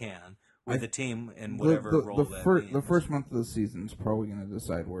however he can with the team in whatever role the first month of the season is probably going to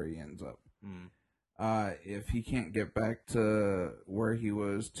decide where he ends up. If he can't get back to where he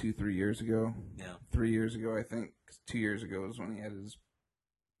was 2-3 years ago, 3 years ago, I think 2 years ago was when he had his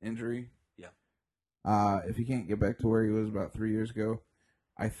injury. Yeah. If he can't get back to where he was about 3 years ago,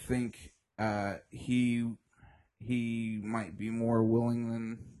 I think he might be more willing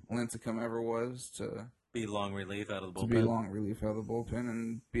than Lincecum ever was to be long relief out of the bullpen.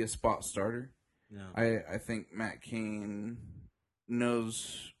 And be a spot starter. Yeah. I think Matt Cain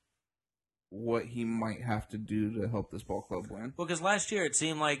knows what he might have to do to help this ball club win. Well, because last year it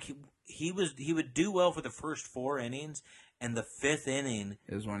seemed like he would do well for the first 4 innings, and the 5th inning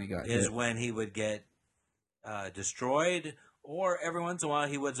is when he would get destroyed, or every once in a while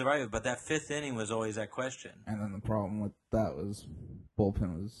he would survive it. But that 5th inning was always that question. And then the problem with that was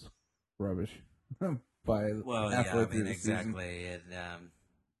bullpen was rubbish halfway through the exactly. Season.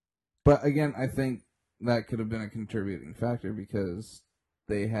 But again, I think that could have been a contributing factor because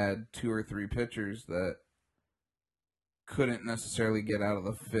they had 2 or 3 pitchers that couldn't necessarily get out of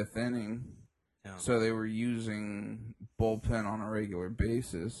the 5th inning, so they were using bullpen on a regular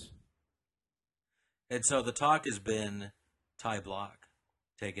basis. And so the talk has been Ty Block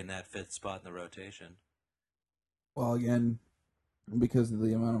taking that 5th spot in the rotation. Well, again, because of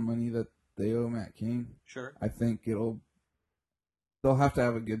the amount of money that they owe Matt Cain, sure, I think they'll have to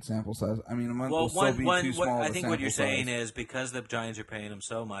have a good sample size. I mean, a month will still be too small. I think what you're saying is because the Giants are paying him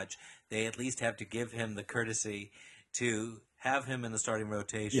so much, they at least have to give him the courtesy to have him in the starting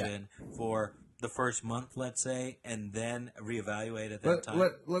rotation for the first month, let's say, and then reevaluate at that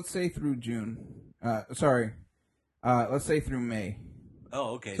time. Let's say through June. Let's say through May.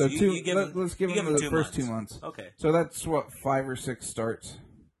 Oh, okay. So let's give him the 2 first months. 2 months. Okay. So that's what 5 or 6 starts.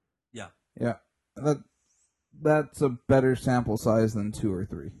 Yeah. Yeah. That's a better sample size than 2 or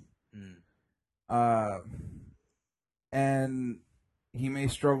 3. And he may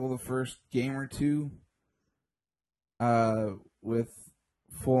struggle the first game or 2 with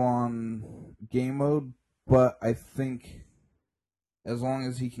full-on game mode, but I think as long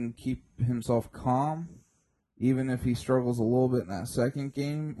as he can keep himself calm, even if he struggles a little bit in that second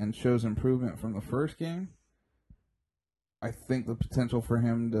game and shows improvement from the first game, I think the potential for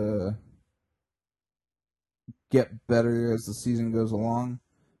him to get better as the season goes along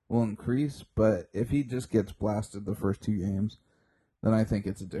will increase. But if he just gets blasted the first 2 games, then I think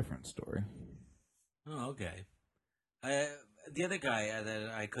it's a different story. Oh, okay. The other guy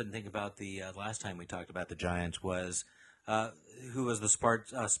that I couldn't think about the last time we talked about the Giants was who was the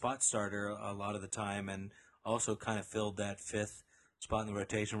spot starter a lot of the time and also kind of filled that 5th spot in the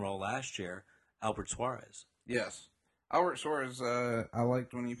rotation role last year, Albert Suarez. Yes. Albert Suarez, I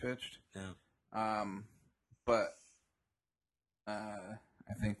liked when he pitched. Yeah. But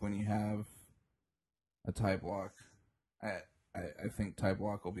I think when you have a Ty Block, I think Ty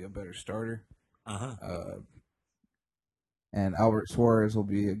Block will be a better starter. And Albert Suarez will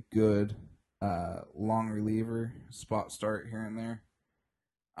be a good long reliever, spot start here and there.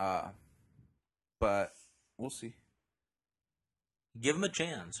 But we'll see. Give him a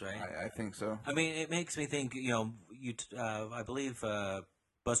chance, right? I think so. I mean, it makes me think, I believe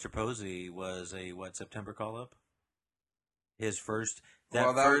Buster Posey was a, September call-up? His first,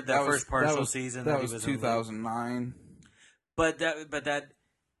 first partial season. That was 2009. But that,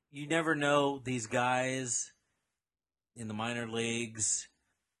 you never know these guys in the minor leagues,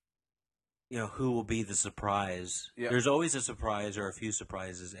 who will be the surprise. Yeah. There's always a surprise or a few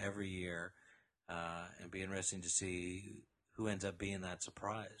surprises every year. It'd be interesting to see who ends up being that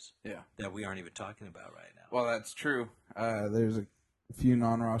surprise. Yeah. That we aren't even talking about right now. Well, that's true. There's a few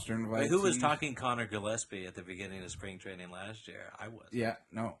non-roster invitees. Who was talking Connor Gillespie at the beginning of spring training last year? I was. Yeah,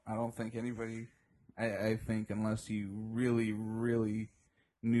 no, I don't think anybody. I think unless you really, really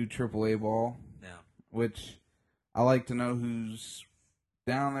knew AAA ball, which I like to know who's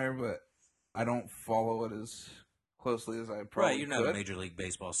down there, but I don't follow it as closely as I probably Right, you're not could. a Major League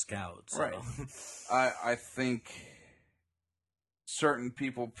Baseball scout. So. Right. I think certain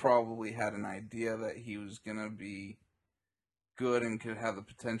people probably had an idea that he was going to be good and could have the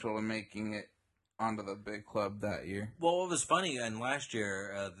potential of making it onto the big club that year. Well, what was funny, and last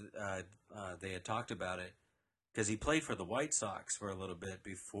year they had talked about it, because he played for the White Sox for a little bit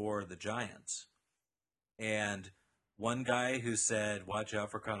before the Giants. And one guy who said, watch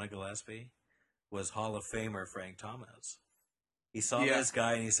out for Connor Gillespie, was Hall of Famer Frank Thomas. He saw this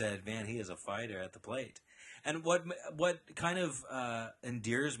guy and he said, man, he is a fighter at the plate. And what kind of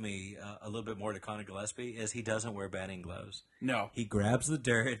endears me a little bit more to Connor Gillespie is he doesn't wear batting gloves. No. He grabs the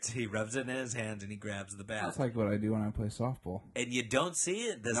dirt, he rubs it in his hands, and he grabs the bat. That's like what I do when I play softball. And you don't see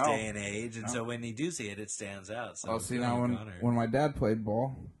it this day and age, and so when you do see it, it stands out. So see, now when my dad played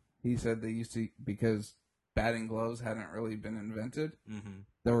ball, he said they used to, because batting gloves hadn't really been invented,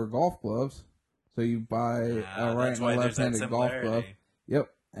 there were golf gloves. So you buy a right and a left-handed golf glove. Yep,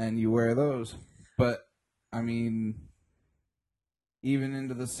 and you wear those. But, I mean, even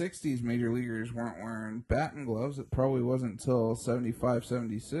into the 60s, major leaguers weren't wearing batting gloves. It probably wasn't until 75,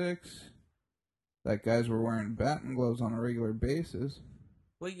 76 that guys were wearing batting gloves on a regular basis.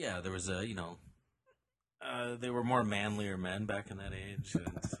 Well, yeah, there was they were more manlier men back in that age.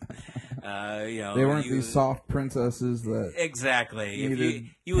 They weren't these soft princesses that exactly. needed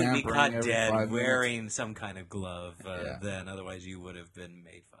You would be pampering caught every dead 5 wearing minutes. some kind of glove then. Otherwise, you would have been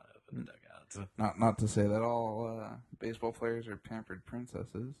made fun of in the dugout. Not to say that all baseball players are pampered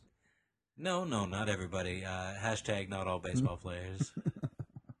princesses. No, not everybody. Hashtag not all baseball players.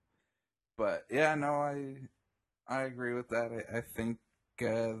 But yeah, no, I agree with that. I think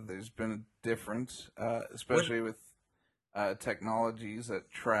there's been a difference, especially with technologies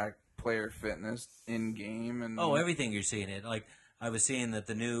that track player fitness in game and everything you're seeing it. Like I was seeing that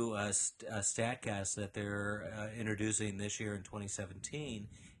the new StatCast that they're introducing this year in 2017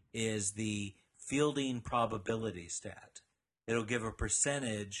 is the fielding probability stat. It'll give a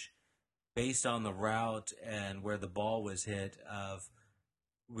percentage based on the route and where the ball was hit of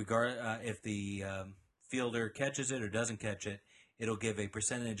if the fielder catches it or doesn't catch it. It'll give a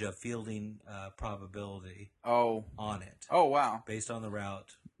percentage of fielding probability on it. Oh, wow. Based on the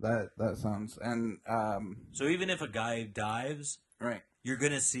route. That sounds... And so even if a guy dives, right, you're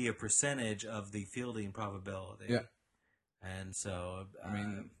going to see a percentage of the fielding probability. Yeah. And so... I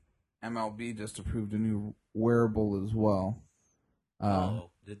mean, MLB just approved a new wearable as well.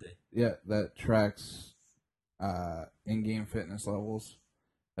 Did they? Yeah, that tracks in-game fitness levels.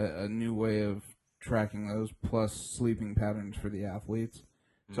 A new way of tracking those, plus sleeping patterns for the athletes.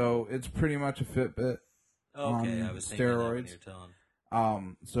 Mm-hmm. So it's pretty much a Fitbit on I was steroids. That when you're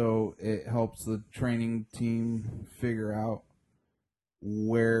telling. So it helps the training team figure out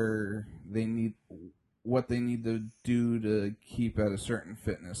what they need to do to keep at a certain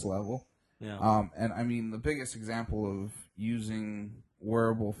fitness level. Yeah. And I mean, the biggest example of using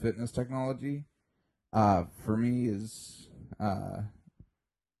wearable fitness technology for me is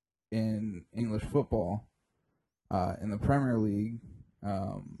in English football, in the Premier League,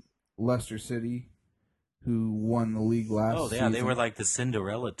 Leicester City, who won the league last season. They were like the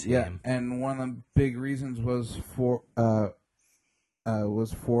Cinderella team. Yeah, and one of the big reasons was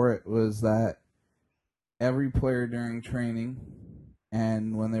that every player during training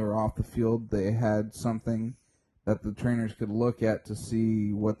and when they were off the field, they had something that the trainers could look at to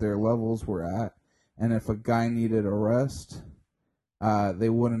see what their levels were at. And if a guy needed a rest, they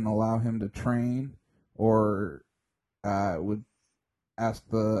wouldn't allow him to train, or would ask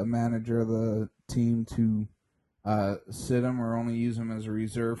the manager of the team to sit him or only use him as a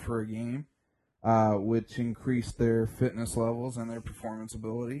reserve for a game, which increased their fitness levels and their performance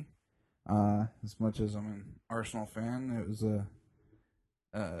ability. As much as I'm an Arsenal fan, it was a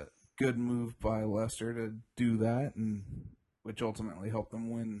good move by Leicester to do that, and which ultimately helped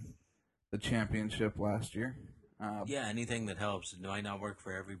them win the championship last year. Anything that helps. It might not work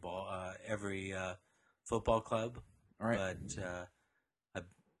for every football club, right? But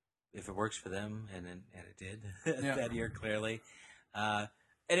if it works for them, and it did that year clearly, and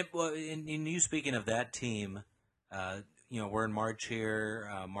in you speaking of that team, we're in March here,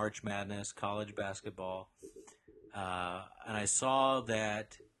 March Madness, college basketball, and I saw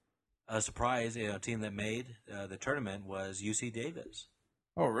that a surprise, team that made the tournament was UC Davis.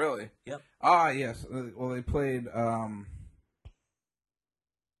 Oh, really? Yep. Yes. Well, they played.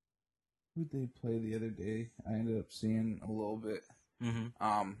 Who'd they play the other day? I ended up seeing a little bit.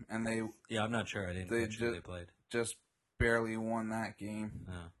 Mm-hmm. And they. Yeah, I'm not sure. I didn't catch who they played. Just barely won that game.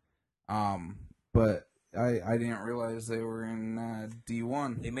 Oh. But I didn't realize they were in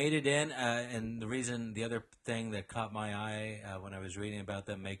D1. They made it in, and the other thing that caught my eye when I was reading about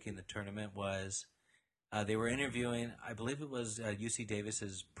them making the tournament was. They were interviewing, I believe it was UC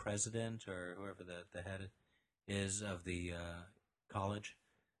Davis's president or whoever the head is of the college,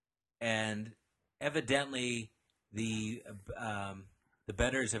 and evidently the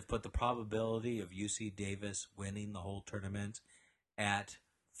bettors have put the probability of UC Davis winning the whole tournament at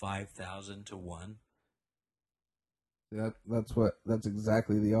 5,000 to 1. That's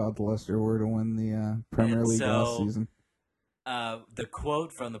exactly the odds Leicester were to win the Premier League last season. The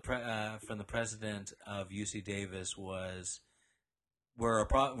quote from the president of UC Davis was, "We're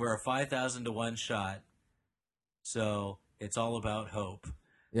a 5,000 to 1 shot, so it's all about hope."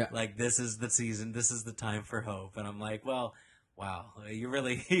 Yeah, like this is the season, this is the time for hope, and I'm like, well, wow, you're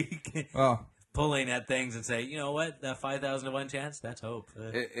really pulling at things and say, you know what, that 5,000 to 1 chance, that's hope.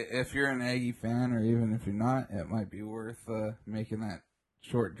 If you're an Aggie fan, or even if you're not, it might be worth making that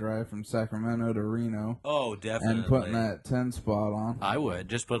short drive from Sacramento to Reno. Oh, definitely. And putting that 10 spot on. I would.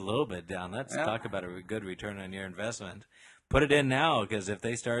 Just put a little bit down. Let's talk about a good return on your investment. Put it in now, because if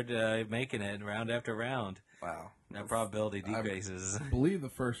they start making it round after round, wow, that probability decreases. I believe the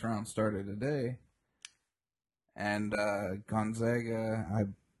first round started today. And Gonzaga,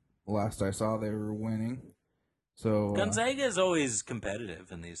 last I saw, they were winning. So Gonzaga is always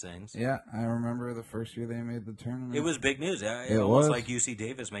competitive in these things. yeah, I remember the first year they made the tournament. It was big news. It almost was. like UC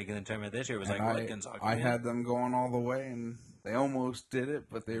Davis making the tournament this year. It was And like, what, Gonzaga? I had them going all the way, and they almost did it,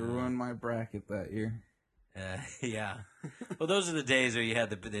 but they ruined my bracket that year. Yeah. Well, those are the days where you had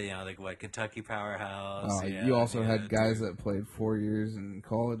the Kentucky powerhouse. Oh, you also had guys that played 4 years in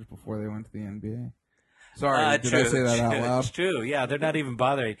college before they went to the NBA. Sorry, did I say that out loud? It's true. Yeah, they're not even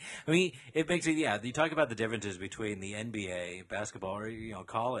bothering. I mean, it makes it. Yeah, you talk about the differences between the NBA basketball or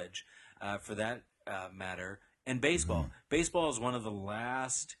college, for that matter, and baseball. Mm-hmm. Baseball is one of the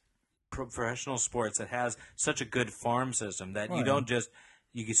last professional sports that has such a good farm system that you don't just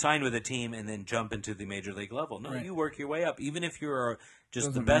you can sign with a team and then jump into the major league level. No, you work your way up. Even if you're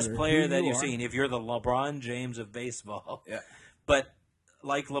just the best player that you've seen, if you're the LeBron James of baseball, but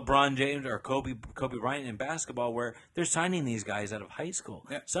like LeBron James or Kobe Bryant in basketball, where they're signing these guys out of high school.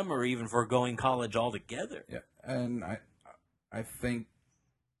 Yeah. Some are even foregoing college altogether. Yeah, and I think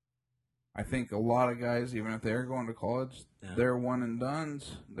a lot of guys, even if they're going to college, they're one and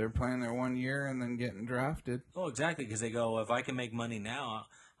dones. They're playing their 1 year and then getting drafted. Oh, exactly, because they go, if I can make money now,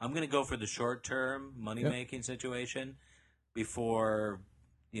 I'm going to go for the short-term money-making situation before,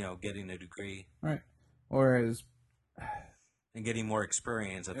 getting a degree. Right. Whereas... And getting more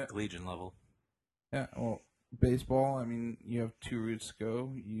experience at the collegiate level. Yeah, well, baseball, I mean, you have two routes to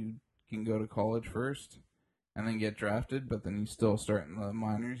go. You can go to college first and then get drafted, but then you still start in the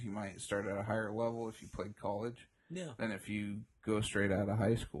minors. You might start at a higher level if you played college than if you go straight out of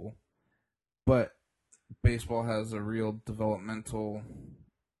high school. But baseball has a real developmental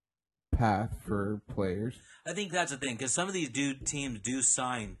path for players. I think that's the thing, because some of these teams do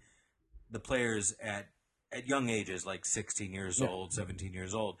sign the players at young ages, like 16 years old, 17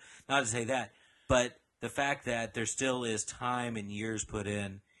 years old. Not to say that, but the fact that there still is time and years put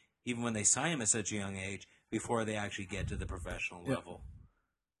in, even when they sign them at such a young age, before they actually get to the professional level.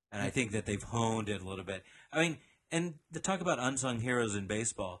 And I think that they've honed it a little bit. I mean, and the talk about unsung heroes in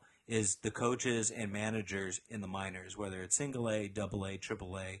baseball is the coaches and managers in the minors, whether it's single A, double A,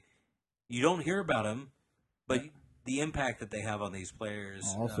 triple A. You don't hear about them, but the impact that they have on these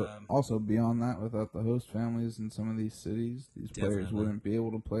players. Also beyond that, without the host families in some of these cities, these players wouldn't be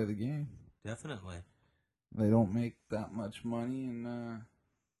able to play the game. Definitely. They don't make that much money, and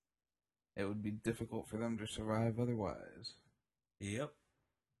it would be difficult for them to survive otherwise. Yep.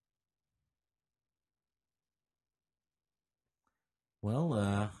 Well,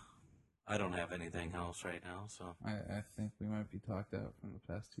 I don't have anything else right now, so I think we might be talked out from the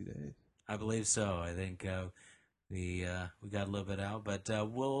past 2 days. I believe so. I think we got a little bit out, but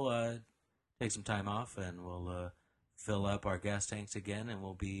we'll take some time off and we'll fill up our gas tanks again, and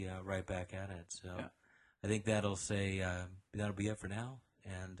we'll be right back at it. So I think that'll be it for now,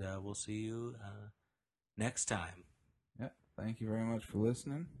 and we'll see you next time. Yeah, thank you very much for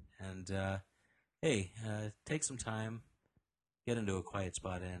listening. And hey, take some time, get into a quiet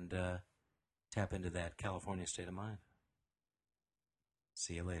spot, and tap into that California state of mind.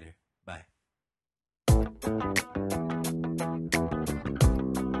 See you later. Bye.